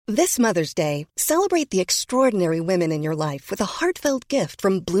This Mother's Day, celebrate the extraordinary women in your life with a heartfelt gift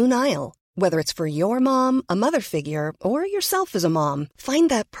from Blue Nile. Whether it's for your mom, a mother figure, or yourself as a mom, find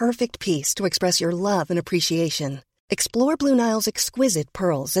that perfect piece to express your love and appreciation. Explore Blue Nile's exquisite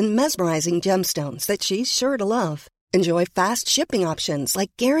pearls and mesmerizing gemstones that she's sure to love. Enjoy fast shipping options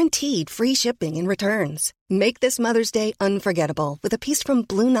like guaranteed free shipping and returns. Make this Mother's Day unforgettable with a piece from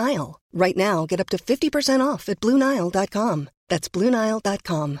Blue Nile. Right now, get up to 50% off at BlueNile.com. That's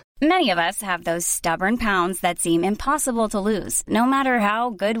BlueNile.com. Many of us have those stubborn pounds that seem impossible to lose, no matter how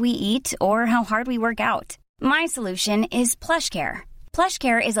good we eat or how hard we work out. My solution is PlushCare.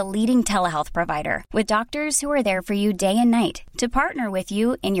 PlushCare is a leading telehealth provider with doctors who are there for you day and night to partner with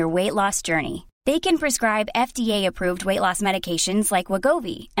you in your weight loss journey. They can prescribe FDA-approved weight loss medications like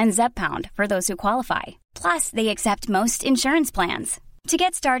Wegovy and Zepbound for those who qualify. Plus, they accept most insurance plans. To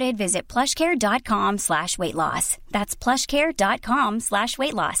get started, visit plushcare.com/weightloss. That's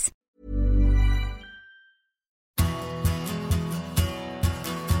plushcare.com/weightloss.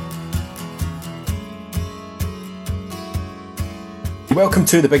 Welcome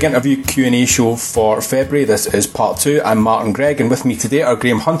to the Big Interview Q&A show for February. This is part 2. I'm Martin Gregg, and with me today are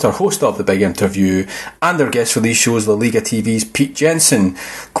Graham Hunter, host of the Big Interview, and our guest for these shows, La Liga TV's Pete Jensen.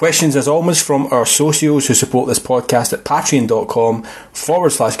 Questions as always from our socios who support this podcast at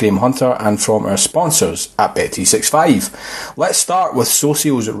patreon.com/Graham Hunter, and from our sponsors at Bet365. Let's start with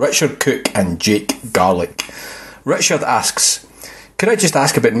socios Richard Cook and Jake Garlick. Richard asks, could I just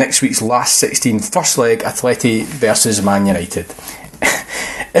ask about next week's last 16 first leg Atleti versus Man United?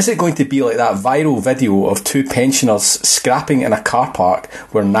 Is it going to be like that viral video of two pensioners scrapping in a car park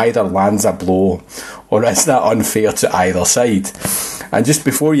where neither lands a blow? Or is that unfair to either side? And just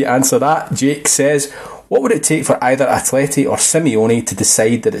before you answer that, Jake says, what would it take for either Atleti or Simeone to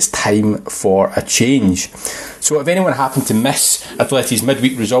decide that it's time for a change? So if anyone happened to miss Atleti's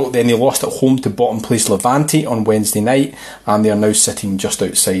midweek result, then they lost at home to bottom place Levante on Wednesday night, and they are now sitting just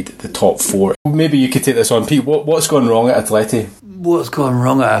outside the top 4. Maybe you could take this on, Pete. What's gone wrong at Atleti? What's gone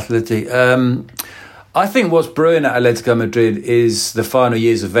wrong at Atleti? I think what's brewing at Atletico Madrid is the final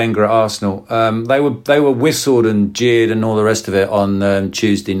years of Wenger at Arsenal. They were whistled and jeered and all the rest of it on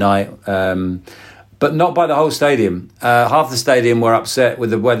Tuesday night, but not by the whole stadium. Half the stadium were upset with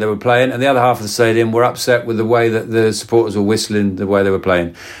the way they were playing, and the other half of the stadium were upset with the way that the supporters were whistling the way they were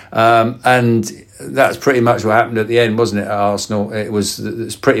playing. And that's pretty much what happened at the end, wasn't it, at Arsenal?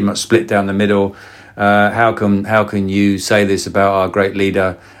 It's pretty much split down the middle. How can you say this about our great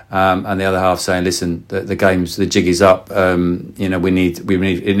leader? And the other half saying, listen, the jig is up. It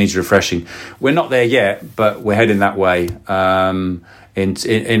needs refreshing. We're not there yet, but we're heading that way.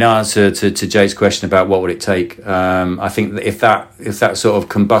 In answer to Jake's question about what would it take, I think that if that sort of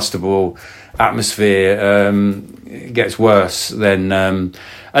combustible atmosphere gets worse, then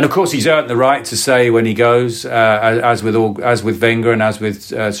and of course he's earned the right to say when he goes, as with Wenger and as with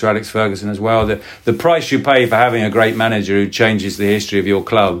Sir Alex Ferguson as well, that the price you pay for having a great manager who changes the history of your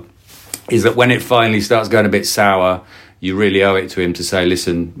club is that when it finally starts going a bit sour, you really owe it to him to say,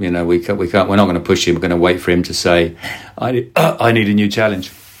 listen, we're not going to push him. We're going to wait for him to say, I need a new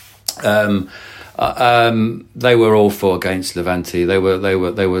challenge. They were awful against Levante. They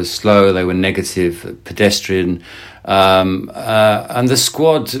were slow. They were negative, pedestrian, and the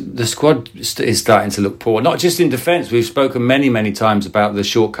squad is starting to look poor. Not just in defence. We've spoken many times about the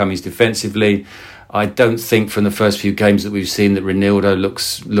shortcomings defensively. I don't think from the first few games that we've seen that Ronaldo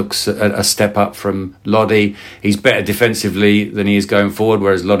looks a step up from Lodi. He's better defensively than he is going forward,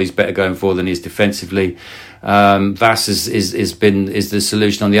 whereas Lodi's better going forward than he is defensively. Vass is the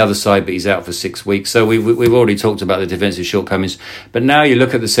solution on the other side, but he's out for 6 weeks. So we've already talked about the defensive shortcomings. But now you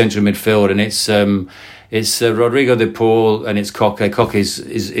look at the central midfield, and it's Rodrigo de Paul and it's Koke. Koke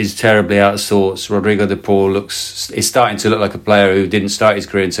is terribly out of sorts. Rodrigo de Paul is starting to look like a player who didn't start his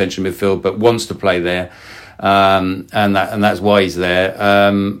career in central midfield but wants to play there, and that's why he's there.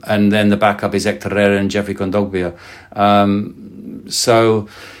 And then the backup is Hector Herrera and Jeffrey Kondogbia. So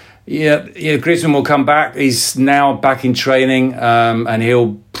Griezmann will come back. He's now back in training, and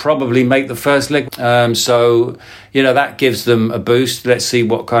he'll probably make the first leg. So that gives them a boost. Let's see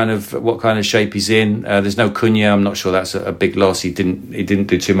what kind of shape he's in. There's no Cunha. I'm not sure that's a big loss. He didn't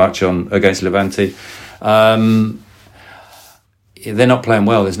do too much against Levante. They're not playing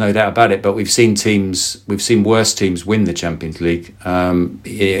well. There's no doubt about it. But we've seen worse teams win the Champions League.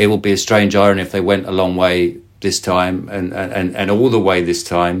 It will be a strange irony if they went a long way this time and all the way this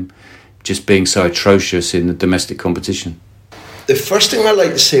time, just being so atrocious in the domestic competition. The first thing I'd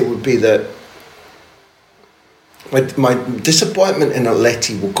like to say would be that my disappointment in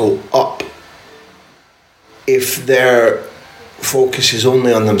Atleti will go up if their focuses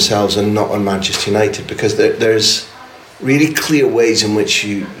only on themselves and not on Manchester United, because there's really clear ways in which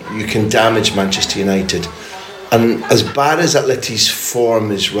you can damage Manchester United. And as bad as Atleti's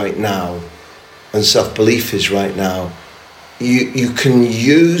form is right now and self-belief is right now, you can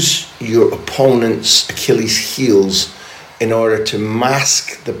use your opponent's Achilles heels in order to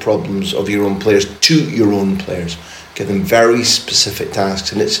mask the problems of your own players to your own players. Give them very specific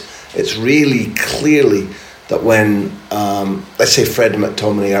tasks. And it's really clearly that when, let's say, Fred and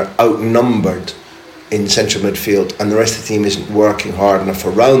McTominay are outnumbered in central midfield and the rest of the team isn't working hard enough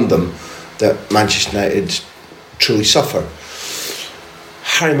around them, that Manchester United truly suffer.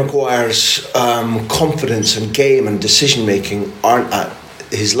 Harry Maguire's confidence and game and decision making aren't at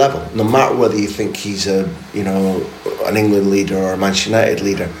his level. No matter whether you think he's an England leader or a Manchester United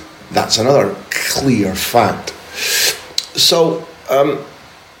leader, that's another clear fact. So,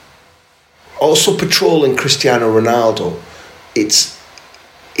 also patrolling Cristiano Ronaldo, it's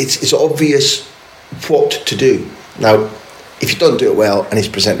obvious what to do. Now, if you don't do it well and he's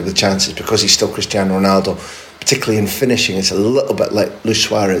presented with chances, because he's still Cristiano Ronaldo, particularly in finishing, it's a little bit like Luis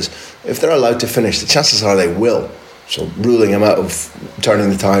Suarez. If they're allowed to finish, the chances are they will. So ruling him out of turning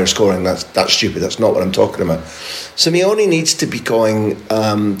the tire, scoring, that's stupid. That's not what I'm talking about. Simeone needs to be going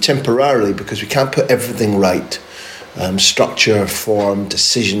temporarily, because we can't put everything right. Structure, form,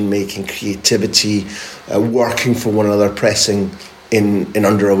 decision-making, creativity, working for one another, pressing in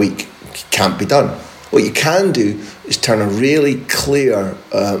under a week can't be done. What you can do is turn a really clear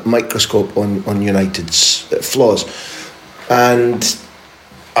microscope on United's flaws. And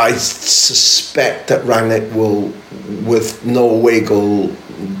I suspect that Rangnick will, with no away goal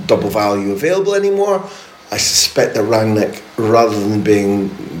double value available anymore, I suspect that Rangnick, rather than being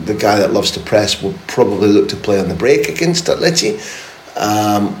the guy that loves to press, will probably look to play on the break against Atleti,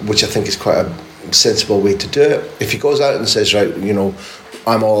 which I think is quite a sensible way to do it. If he goes out and says, right,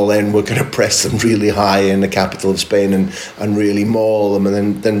 I'm all in, we're going to press them really high in the capital of Spain and really maul them,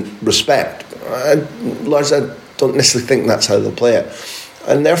 and then respect. Largely, I don't necessarily think that's how they'll play it.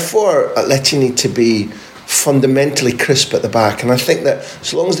 And therefore, Atleti need to be fundamentally crisp at the back. And I think that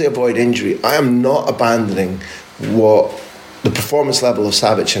so long as they avoid injury, I am not abandoning what the performance level of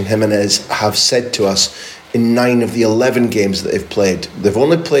Savic and Jimenez have said to us in 9 of the 11 games that they've played. They've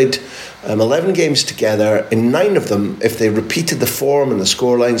only played 11 games together. In 9 of them, if they repeated the form and the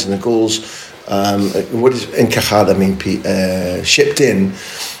scorelines and the goals, what does encajada mean, Pete? Shipped in,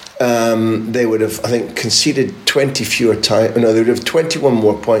 they would have, I think, conceded 20 fewer times. No, they would have 21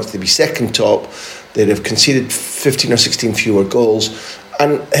 more points. They'd be second top. They'd have conceded 15 or 16 fewer goals.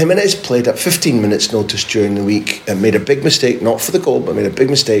 And Jimenez played at 15 minutes notice during the week and made a big mistake, not for the goal, but made a big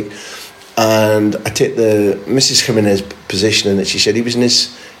mistake. And I take the Mrs. Jimenez position in that she said he was in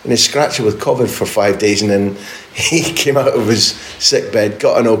his scratcher with COVID for 5 days, and then he came out of his sick bed,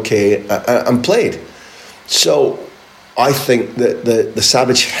 got an okay, and played. So I think that the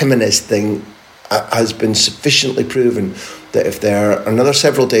Savic Jimenez thing has been sufficiently proven that if they're another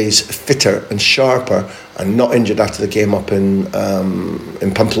several days fitter and sharper and not injured after the game up in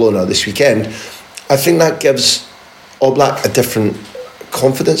Pamplona this weekend, I think that gives Oblak a different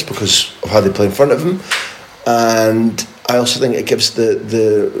confidence because of how they play in front of him. And I also think it gives the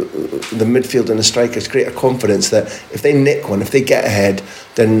midfield and the strikers greater confidence that if they nick one, if they get ahead,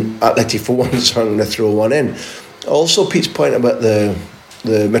 then Atleti for once are going to throw one in. Also, Pete's point about the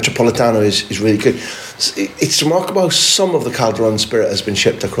Metropolitano is really good. It's remarkable how some of the Calderon spirit has been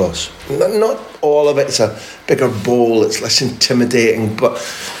shipped across. Not all of it. It's a bigger bowl. It's less intimidating, but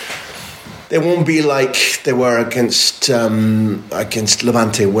they won't be like they were against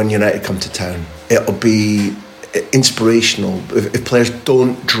Levante when United come to town. It'll be inspirational if players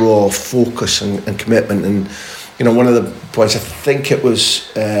don't draw focus and commitment. And one of the points, I think it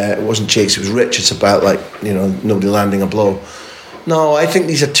wasn't Jake's, it was Richards, about nobody landing a blow. No, I think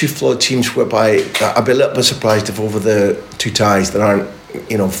these are two flawed teams whereby I'd be a little bit surprised if over the two ties there aren't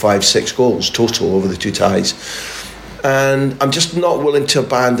 5-6 goals total over the two ties. And I'm just not willing to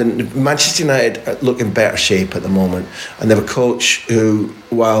abandon. Manchester United look in better shape at the moment, and they have a coach who,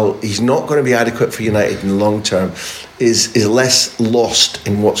 while he's not going to be adequate for United in the long term, is less lost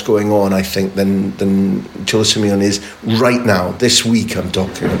in what's going on, I think, than Cholo Simeone is right now, this week I'm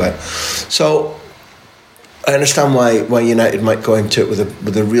talking about. So I understand why United might go into it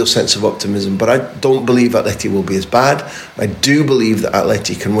with a real sense of optimism, but I don't believe Atleti will be as bad. I do believe that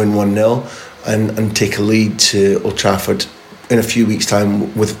Atleti can win 1-0 and take a lead to Old Trafford in a few weeks'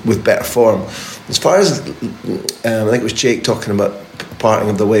 time with better form. As far as I think it was Jake talking about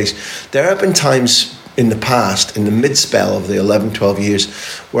parting of the ways, there have been times in the past, in the mid-spell of the 11-12 years,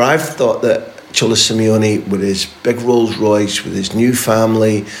 where I've thought that Cholo Simeone with his big Rolls Royce, with his new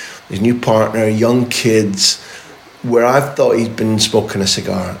family, his new partner, young kids, where I've thought he's been smoking a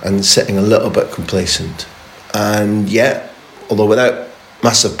cigar and sitting a little bit complacent. And yet, although without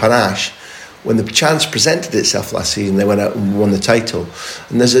massive panache, when the chance presented itself last season, they went out and won the title.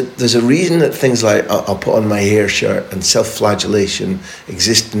 And there's a reason that things like I'll put on my hair shirt and self-flagellation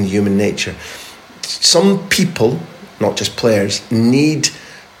exist in human nature. Some people, not just players, need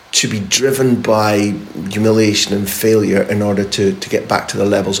to be driven by humiliation and failure in order to get back to the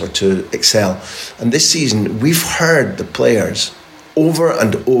levels or to excel. And this season, we've heard the players over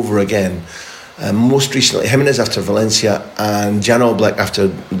and over again. Most recently, Jimenez after Valencia and Jan Oblak after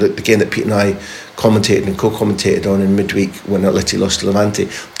the game that Pete and I commentated and co-commentated on in midweek when Atleti lost to Levante,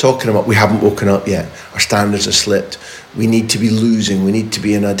 talking about we haven't woken up yet, our standards are slipped, we need to be losing, we need to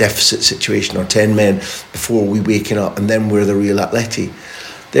be in a deficit situation or 10 men before we waking up, and then we're the real Atleti.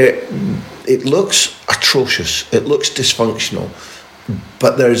 It looks atrocious, it looks dysfunctional,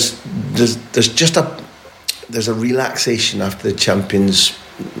 but there's a relaxation after the Champions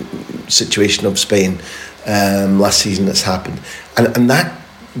situation of Spain last season that's happened, and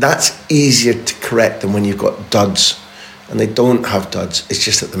that's easier to correct than when you've got duds, and they don't have duds. It's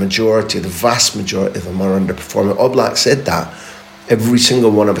just that the vast majority of them are underperforming. Oblak said that every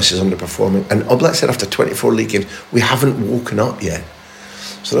single one of us is underperforming, and Oblak said after 24 league games we haven't woken up yet.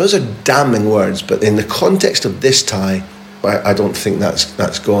 So those are damning words, but in the context of this tie, I don't think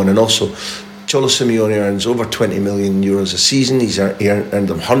that's gone. And also, Cholo Simeone earns over 20 million euros a season. He earned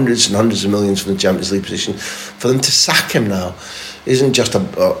them hundreds and hundreds of millions from the Champions League position. For them to sack him now isn't just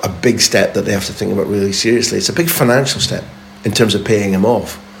a big step that they have to think about really seriously. It's a big financial step in terms of paying him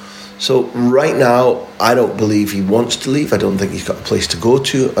off. So right now, I don't believe he wants to leave. I don't think he's got a place to go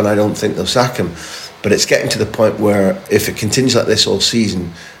to, and I don't think they'll sack him. But it's getting to the point where if it continues like this all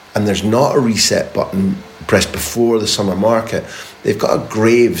season and there's not a reset button pressed before the summer market, they've got a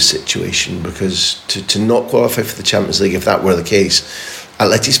grave situation, because to not qualify for the Champions League, if that were the case,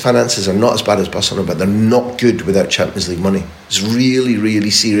 Atleti's finances are not as bad as Barcelona, but they're not good without Champions League money. It's really, really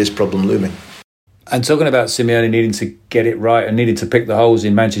serious problem looming. And talking about Simeone needing to get it right and needing to pick the holes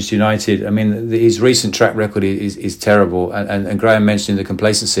in Manchester United, I mean, his recent track record is terrible. And Graham mentioned the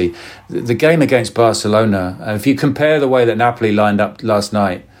complacency. The game against Barcelona, if you compare the way that Napoli lined up last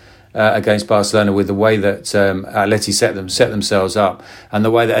night against Barcelona with the way that Atleti set themselves up, and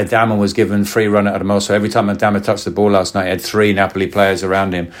the way that Adama was given free run at Hermoso. Every time Adama touched the ball last night, he had 3 Napoli players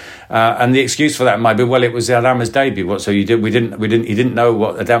around him, and the excuse for that might be, well, it was Adama's debut. So he didn't know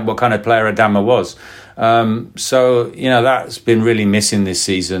what kind of player Adama was. So that's been really missing this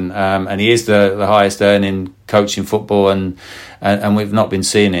season, and he is the highest earning coach in football, and we've not been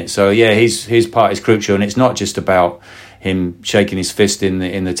seeing it. So yeah, his part is crucial, and it's not just about him shaking his fist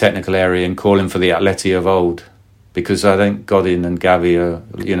in the technical area and calling for the Atleti of old, because I think Godin and Gavi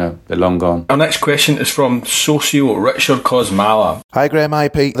are, they're long gone. Our next question is from Socio Richard Cosmala. Hi Graham, hi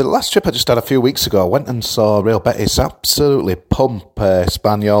Pete. The last trip I just had a few weeks ago, I went and saw Real Betis absolutely pump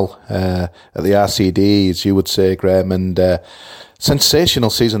Espanyol at the RCD, as you would say, Graham, and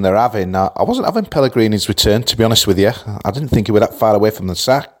sensational season they're having. Now, I wasn't having Pellegrini's return, to be honest with you. I didn't think he was that far away from the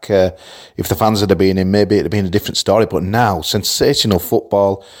sack. If the fans had been in, maybe it'd have been a different story. But now, sensational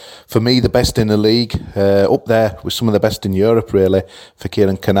football. For me, the best in the league. Up there with some of the best in Europe, really. Fekir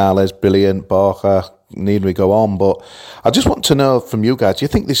and Canales, brilliant. Borja, need we go on? But I just want to know from you guys, do you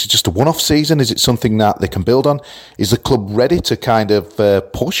think this is just a one-off season? Is it something that they can build on? Is the club ready to kind of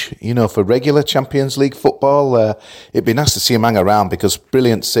push, for regular Champions League football? It'd be nice to see him hang around, because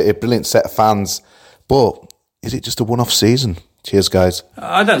brilliant city, brilliant set of fans. But is it just a one-off season? Cheers, guys.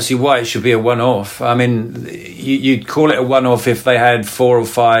 I don't see why it should be a one-off. I mean, you'd call it a one-off if they had 4 or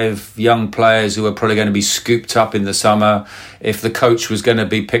 5 young players who were probably going to be scooped up in the summer, if the coach was going to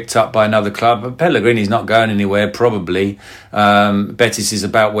be picked up by another club. But Pellegrini's not going anywhere, probably. Betis is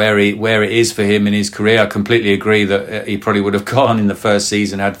about where it is for him in his career. I completely agree that he probably would have gone in the first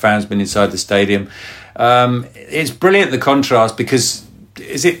season had fans been inside the stadium. It's brilliant, the contrast, because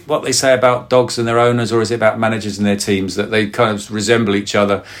is it what they say about dogs and their owners, or is it about managers and their teams, that they kind of resemble each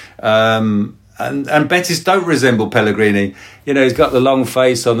other? And Betis don't resemble Pellegrini. He's got the long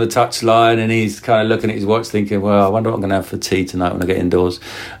face on the touchline, and he's kind of looking at his watch thinking, well, I wonder what I'm going to have for tea tonight when I get indoors.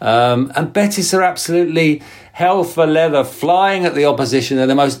 And Betis are absolutely hell for leather, flying at the opposition. They're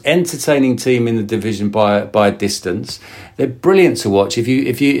the most entertaining team in the division by a distance. They're brilliant to watch. If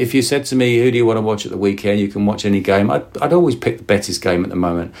you said to me, who do you want to watch at the weekend? You can watch any game. I'd always pick the Betis game at the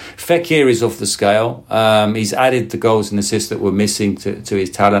moment. Fekir is off the scale. He's added the goals and assists that were missing to his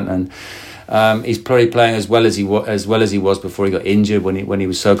talent, and He's probably playing as well as he was before he got injured when he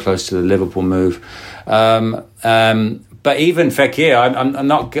was so close to the Liverpool move. But even Fekir, I'm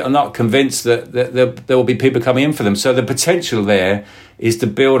not convinced that there will be people coming in for them. So the potential there is to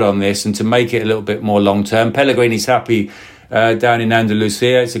build on this and to make it a little bit more long term. Pellegrini's happy down in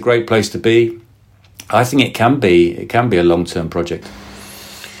Andalusia. It's a great place to be. I think it can be a long term project.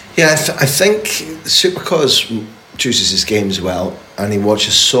 Yeah, I think Supercause chooses his games well, and he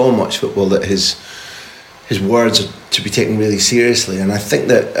watches so much football that his words are to be taken really seriously. And I think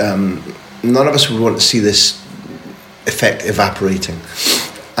that none of us would want to see this effect evaporating.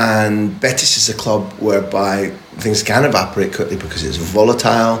 And Betis is a club whereby things can evaporate quickly because it's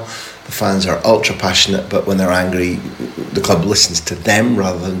volatile. The fans are ultra passionate, but when they're angry, the club listens to them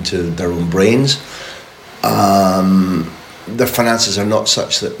rather than to their own brains. Their finances are not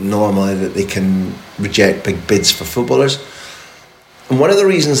such that normally that they can reject big bids for footballers. And one of the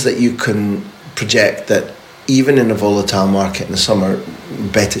reasons that you can project that even in a volatile market in the summer,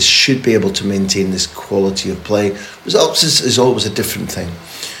 Betis should be able to maintain this quality of play. Results is always a different thing.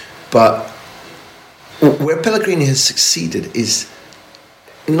 But where Pellegrini has succeeded is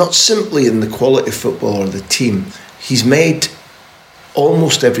not simply in the quality of football or the team. He's made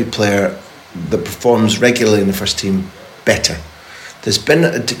almost every player that performs regularly in the first team better. There's been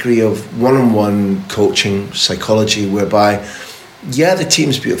a degree of one-on-one coaching, psychology, whereby, yeah, the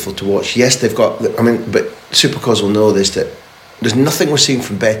team's beautiful to watch. Yes, they've got, but Supercause will know this, that there's nothing we're seeing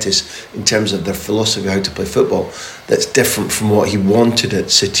from Betis in terms of their philosophy of how to play football that's different from what he wanted at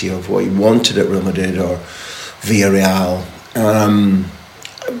City or what he wanted at Real Madrid or Villarreal.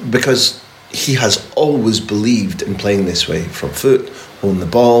 Because he has always believed in playing this way, front foot, own the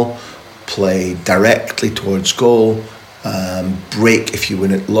ball, play directly towards goal, break if you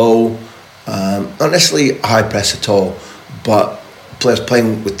win it low, not necessarily high press at all, but players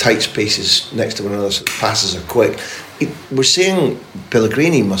playing with tight spaces next to one another so the passes are quick. We're seeing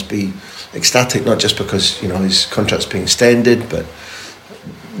Pellegrini must be ecstatic, not just because his contract's being extended, but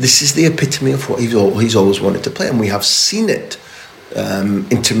this is the epitome of what he's always wanted to play, and we have seen it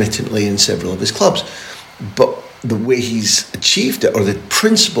intermittently in several of his clubs. But the way he's achieved it, or the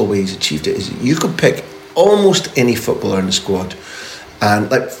principal way he's achieved it, is you could pick almost any footballer in the squad,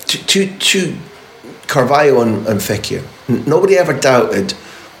 and like to Carvalho and Fekir, nobody ever doubted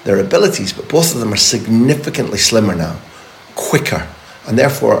their abilities, but both of them are significantly slimmer now, quicker, and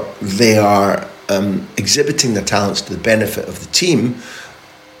therefore they are exhibiting their talents to the benefit of the team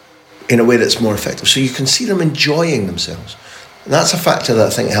in a way that's more effective. So you can see them enjoying themselves, and that's a factor that I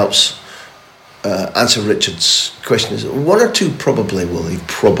think helps answer Richard's question. Is one or two probably will leave,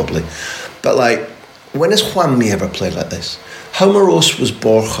 probably, but like, when has Juanmi ever played like this? How morose was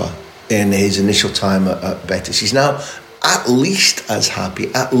Borja in his initial time at Betis? He's now at least as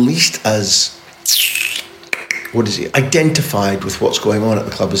happy, at least as identified with what's going on at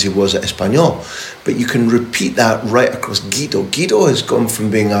the club as he was at Espanyol. But you can repeat that right across Guido. Guido has gone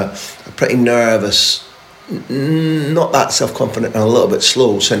from being a pretty nervous, not that self-confident and a little bit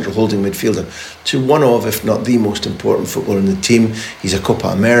slow central holding midfielder to one of, if not the most important footballer in the team. He's a Copa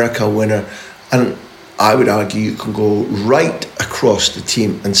America winner, and I would argue you can go right across the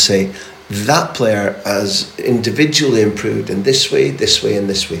team and say that player has individually improved in this way, and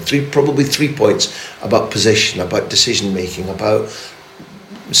this way. Probably 3 points about position, about decision making, about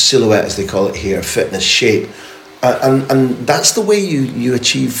silhouette, as they call it here, fitness, shape, and that's the way you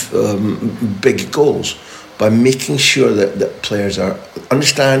achieve big goals, by making sure that players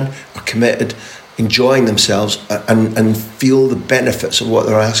understand, are committed, enjoying themselves, and feel the benefits of what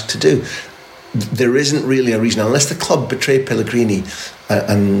they're asked to do. There isn't really a reason, unless the club betray Pellegrini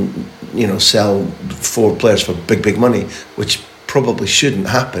and sell 4 players for big money, which probably shouldn't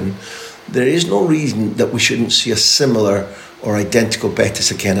happen. There is no reason that we shouldn't see a similar or identical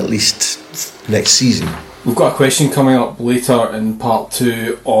Betis again, at least next season. We've got a question coming up later in part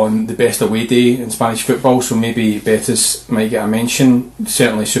 2 on the best away day in Spanish football, so maybe Betis might get a mention.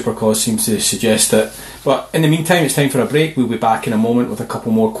 Certainly Supercause seems to suggest it. But in the meantime, it's time for a break. We'll be back in a moment with a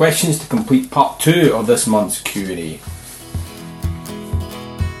couple more questions to complete part 2 of this month's Q&A.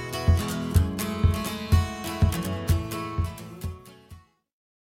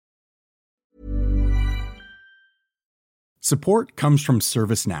 Support comes from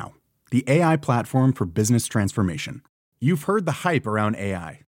ServiceNow, the AI platform for business transformation. You've heard the hype around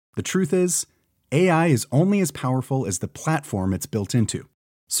AI. The truth is, AI is only as powerful as the platform it's built into.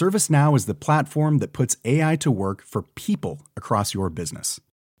 ServiceNow is the platform that puts AI to work for people across your business,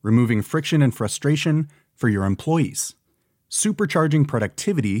 removing friction and frustration for your employees, supercharging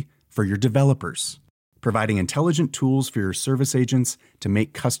productivity for your developers, providing intelligent tools for your service agents to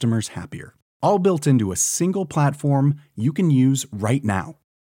make customers happier. all built into a single platform you can use right now.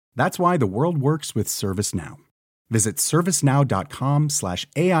 That's why the world works with ServiceNow. Visit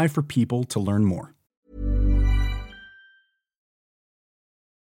servicenow.com/AI for people to learn more.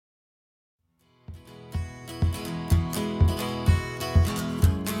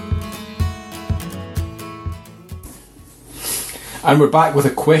 And we're back with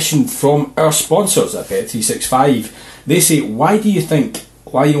a question from our sponsors at Bet365. They say, why do you think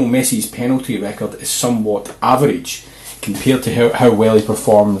Lionel Messi's penalty record is somewhat average compared to how well he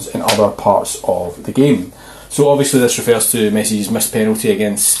performs in other parts of the game? So obviously this refers to Messi's missed penalty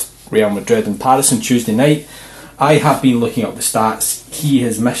against Real Madrid in Paris on Tuesday night. I have been looking up the stats. He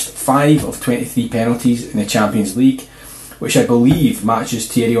has missed 5 of 23 penalties in the Champions League, which I believe matches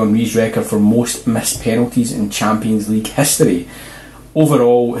Thierry Henry's record for most missed penalties in Champions League history.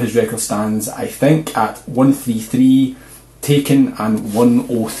 Overall, his record stands, I think, at 133 taken and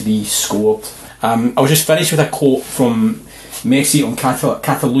 103 scored. I was just finished with a quote from Messi on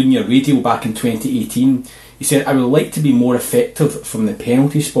Catalunya Radio back in 2018. He said, "I would like to be more effective from the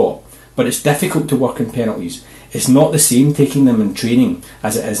penalty spot, but it's difficult to work in penalties. It's not the same taking them in training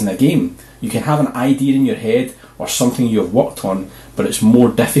as it is in a game. You can have an idea in your head or something you have worked on, but it's more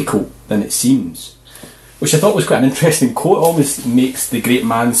difficult than it seems." Which I thought was quite an interesting quote. It almost makes the great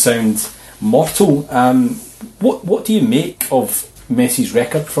man sound mortal. What do you make of Messi's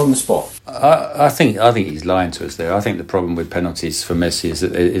record from the spot? I think he's lying to us there. I think the problem with penalties for Messi is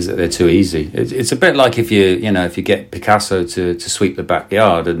that they're too easy. It's a bit like if you get Picasso to sweep the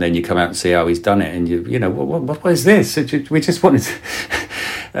backyard and then you come out and see how he's done it, and what is this? We just wanted to,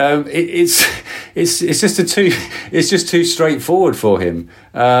 it's just too straightforward for him.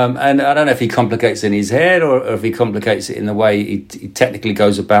 And I don't know if he complicates it in his head or if he complicates it in the way he technically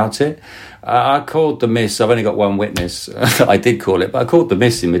goes about it. I called the miss. I've only got one witness. I did call it, but I called the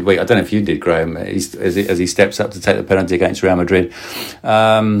miss in midweek. I don't know if you did, Graham, as he steps up to take the penalty against Real Madrid.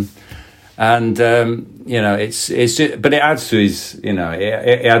 It's just, but it adds to his, it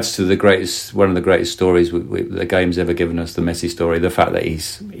adds to one of the greatest stories the game's ever given us, the Messi story, the fact that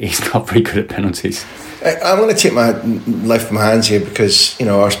he's not very good at penalties. I'm going to take my life from my hands here because,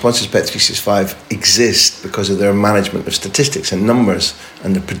 our sponsors Bet365 exist because of their management of statistics and numbers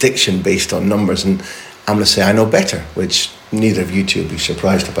and the prediction based on numbers. And I'm going to say I know better, which neither of you two will be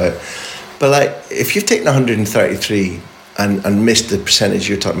surprised about. But if you've taken 133 and missed the percentage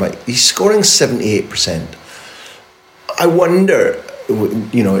you're talking about, he's scoring 78%. I wonder,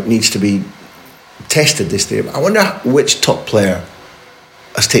 it needs to be tested this theory. I wonder which top player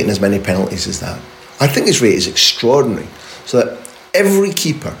has taken as many penalties as that. I think his rate is extraordinary. So that every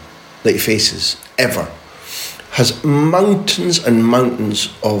keeper that he faces ever has mountains and mountains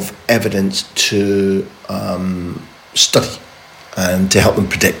of evidence to study and to help them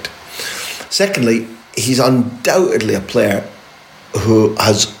predict. Secondly, he's undoubtedly a player who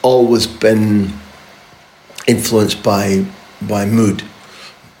has always been influenced by mood.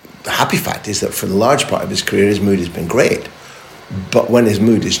 The happy fact is that for the large part of his career, his mood has been great. But when his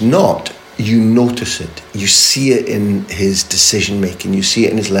mood is not, you notice it. You see it in his decision-making. You see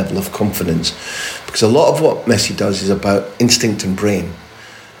it in his level of confidence. Because a lot of what Messi does is about instinct and brain.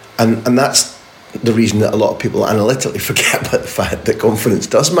 And that's the reason that a lot of people analytically forget about the fact that confidence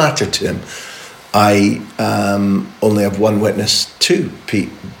does matter to him. I only have one witness too, Pete,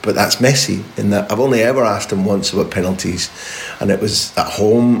 but that's Messi, in that I've only ever asked him once about penalties, and it was at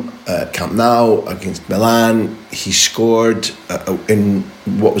home at Camp Nou against Milan. He scored in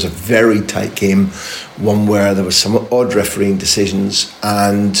what was a very tight game, one where there was some odd refereeing decisions,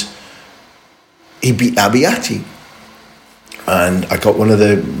 and he beat Abbiati. And I got one of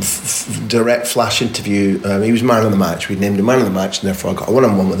the direct flash interview. He was man of the match. We named him man of the match, and therefore I got a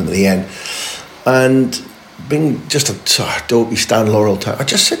one-on-one with him at the end. And being just a sort of dopey Stan Laurel type, I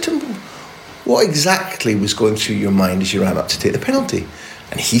just said to him, what exactly was going through your mind as you ran up to take the penalty?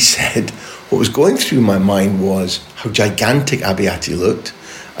 And he said, what was going through my mind was how gigantic Abbiati looked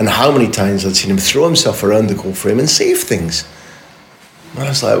and how many times I'd seen him throw himself around the goal frame and save things. And I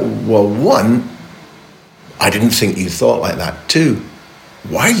was like, well, one, I didn't think you thought like that. Two,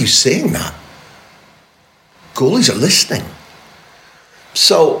 why are you saying that? Goalies are listening.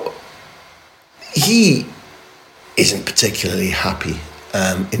 So he isn't particularly happy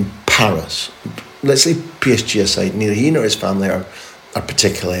in Paris. Let's leave PSG aside. Neither he nor his family are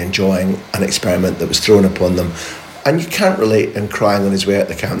particularly enjoying an experiment that was thrown upon them. And you can't relate him crying on his way out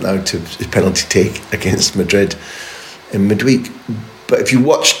the Camp Nou to his penalty take against Madrid in midweek. But if you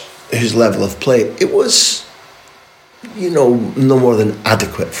watched his level of play, it was, no more than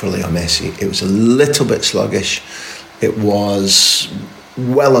adequate for Leo Messi. It was a little bit sluggish. It was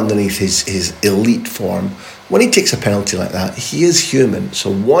well underneath his elite form, when he takes a penalty like that, he is human.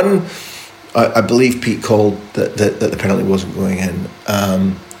 So one, I believe Pete called that the penalty wasn't going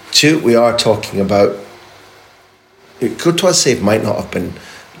in. Two, we are talking about, Courtois' save might not have been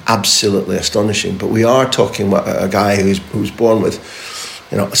absolutely astonishing, but we are talking about a guy who's born with,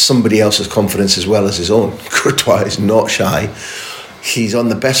 somebody else's confidence as well as his own. Courtois is not shy. He's on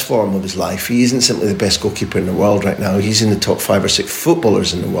the best form of his life. He isn't simply the best goalkeeper in the world right now. He's in the top 5 or 6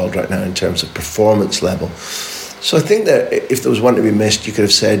 footballers in the world right now in terms of performance level. So I think that if there was one to be missed, you could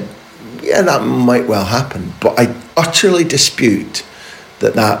have said, yeah, that might well happen. But I utterly dispute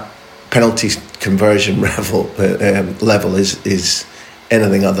that penalty conversion level is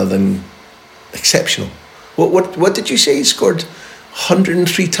anything other than exceptional. What did you say? He scored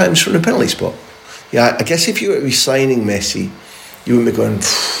 103 times from the penalty spot. Yeah, I guess if you were signing Messi, you wouldn't be going,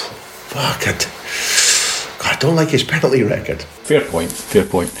 fuck it. God, I don't like his penalty record. Fair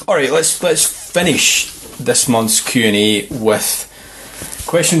point. All right, let's finish this month's Q&A with a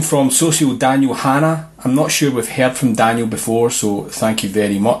question from Socio Daniel Hanna. I'm not sure we've heard from Daniel before, so thank you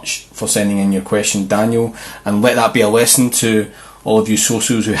very much for sending in your question, Daniel. And let that be a lesson to all of you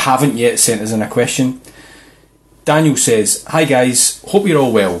socios who haven't yet sent us in a question. Daniel says, "Hi guys, hope you're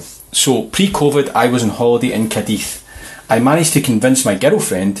all well. So pre-COVID I was on holiday in Cadiz. I managed to convince my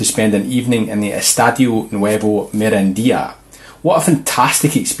girlfriend to spend an evening in the Estadio Nuevo Mirandilla. What a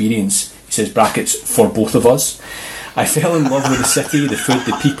fantastic experience," he says, brackets, "for both of us. I fell in love with the city, the food,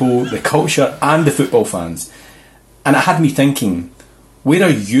 the people, the culture and the football fans. And it had me thinking, where are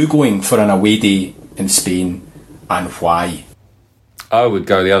you going for an away day in Spain and why?" I would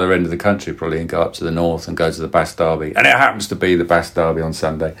go the other end of the country probably and go up to the north and go to the Basque Derby. And it happens to be the Basque Derby on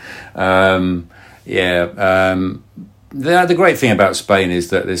Sunday. The great thing about Spain is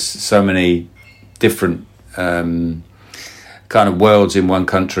that there's so many different kind of worlds in one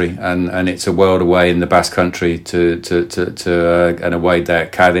country, and it's a world away in the Basque Country to an away day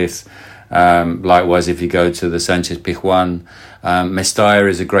at Cadiz. Likewise, if you go to the Sanchez Pizjuan, Mestalla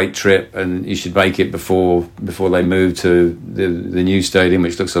is a great trip, and you should make it before they move to the new stadium,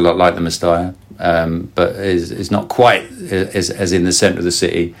 which looks a lot like the Mestalla, but is not quite as in the centre of the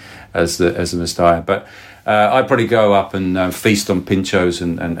city as the Mestalla. But I'd probably go up and feast on pinchos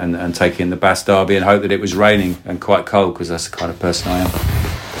and take in the Basque Derby and hope that it was raining and quite cold, because that's the kind of person I am.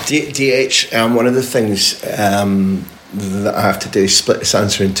 DH, one of the things that I have to do is split this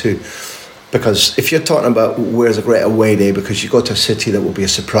answer in two. Because if you're talking about where's a great away day, because you go to a city that will be a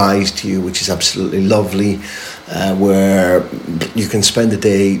surprise to you, which is absolutely lovely, where you can spend the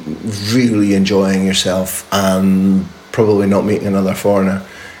day really enjoying yourself and probably not meeting another foreigner.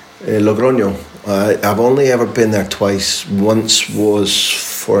 Logroño, I've only ever been there twice. Once was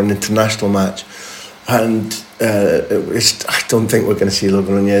for an international match, and I don't think we're going to see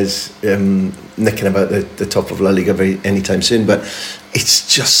Logroñez nicking about the top of La Liga anytime soon, but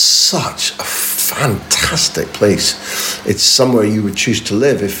it's just such a fantastic place. It's somewhere you would choose to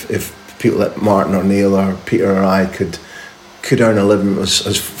live if people like Martin or Neil or Peter or I could earn a living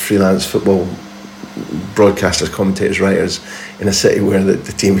as freelance football broadcasters, commentators, writers in a city where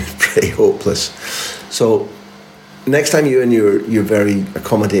the team is pretty hopeless. So next time you and your very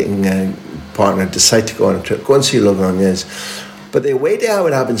accommodating partner decide to go on a trip, go and see Logroñez. But the away day I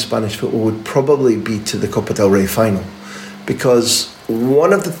would have in Spanish football would probably be to the Copa del Rey final, because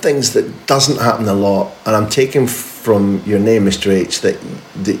one of the things that doesn't happen a lot, and I'm taking from your name, Mr. H, that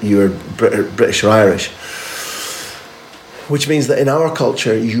you're British or Irish, which means that in our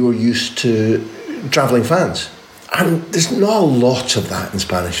culture you're used to travelling fans. And there's not a lot of that in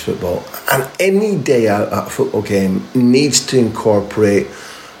Spanish football. And any day out at a football game needs to incorporate,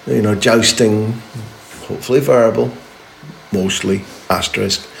 jousting, hopefully verbal, mostly,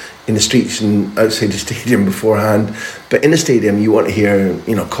 asterisk, in the streets and outside the stadium beforehand. But in the stadium, you want to hear,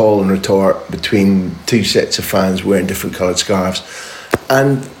 call and retort between two sets of fans wearing different coloured scarves.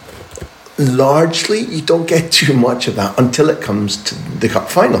 And largely, you don't get too much of that until it comes to the cup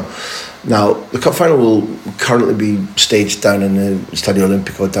final. Now, the cup final will currently be staged down in the Estadio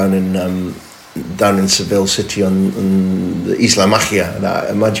Olímpico down in Seville City on the Isla Magia,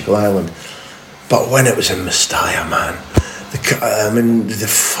 that magical island. But when it was in Mestalla, man, the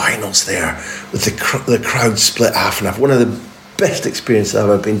finals there with the crowd split half and half. One of the best experiences I've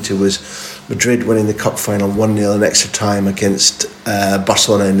ever been to was Madrid winning the cup final 1-0 in extra time against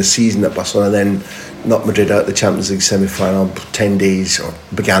Barcelona in the season that Barcelona then knocked Madrid out of the Champions League semi-final 10 days, or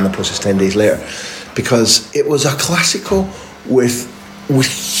began the process 10 days later, because it was a Clásico with with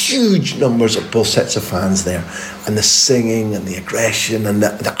huge numbers of both sets of fans there, and the singing and the aggression and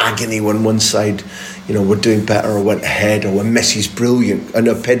the agony when one side, were doing better or went ahead, or when Messi's brilliant, I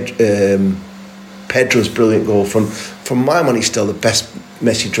know Pedro's brilliant goal, from my money, still the best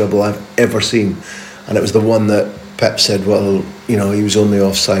Messi dribble I've ever seen, and it was the one that Pep said, well, he was only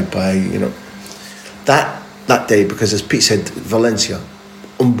offside by, that day, because as Pete said, Valencia,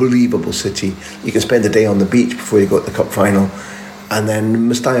 unbelievable city. You can spend a day on the beach before you go to the cup final, and then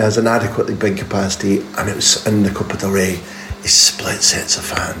Mestalla has an adequately big capacity, and it was in the Copa del Rey, is split sets of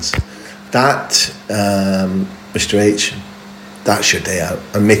fans. That, Mr. H, that's your day out,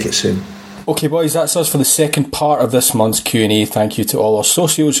 and make it soon. Okay, boys, that's us for the second part of this month's Q&A. Thank you to all our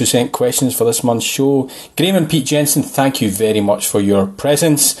socios who sent questions for this month's show. Graham and Pete Jensen, thank you very much for your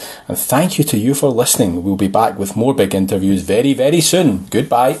presence, and thank you to you for listening. We'll be back with more big interviews very, very soon.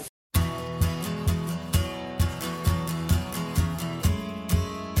 Goodbye.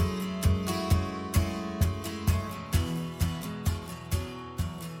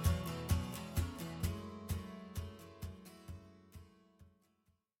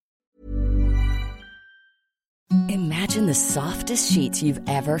 Imagine the softest sheets you've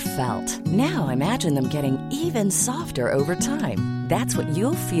ever felt. Now imagine them getting even softer over time. That's what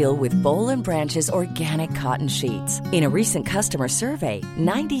you'll feel with Boll & Branch's organic cotton sheets. In a recent customer survey,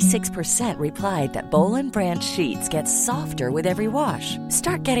 96% replied that Boll & Branch sheets get softer with every wash.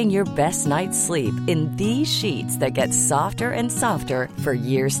 Start getting your best night's sleep in these sheets that get softer and softer for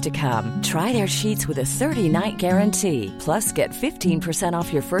years to come. Try their sheets with a 30-night guarantee. Plus, get 15%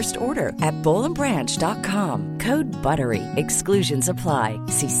 off your first order at bollandbranch.com. Code BUTTERY. Exclusions apply.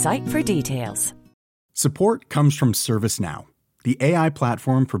 See site for details. Support comes from ServiceNow, the AI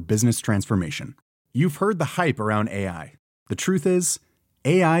platform for business transformation. You've heard the hype around AI. The truth is,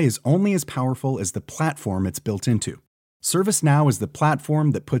 AI is only as powerful as the platform it's built into. ServiceNow is the platform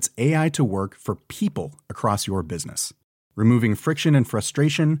that puts AI to work for people across your business, removing friction and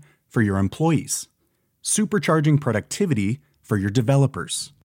frustration for your employees, supercharging productivity for your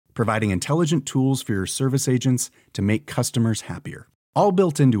developers, providing intelligent tools for your service agents to make customers happier, all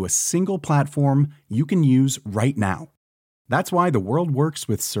built into a single platform you can use right now. That's why the world works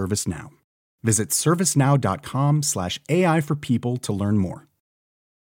with ServiceNow. Visit servicenow.com/AI for people to learn more.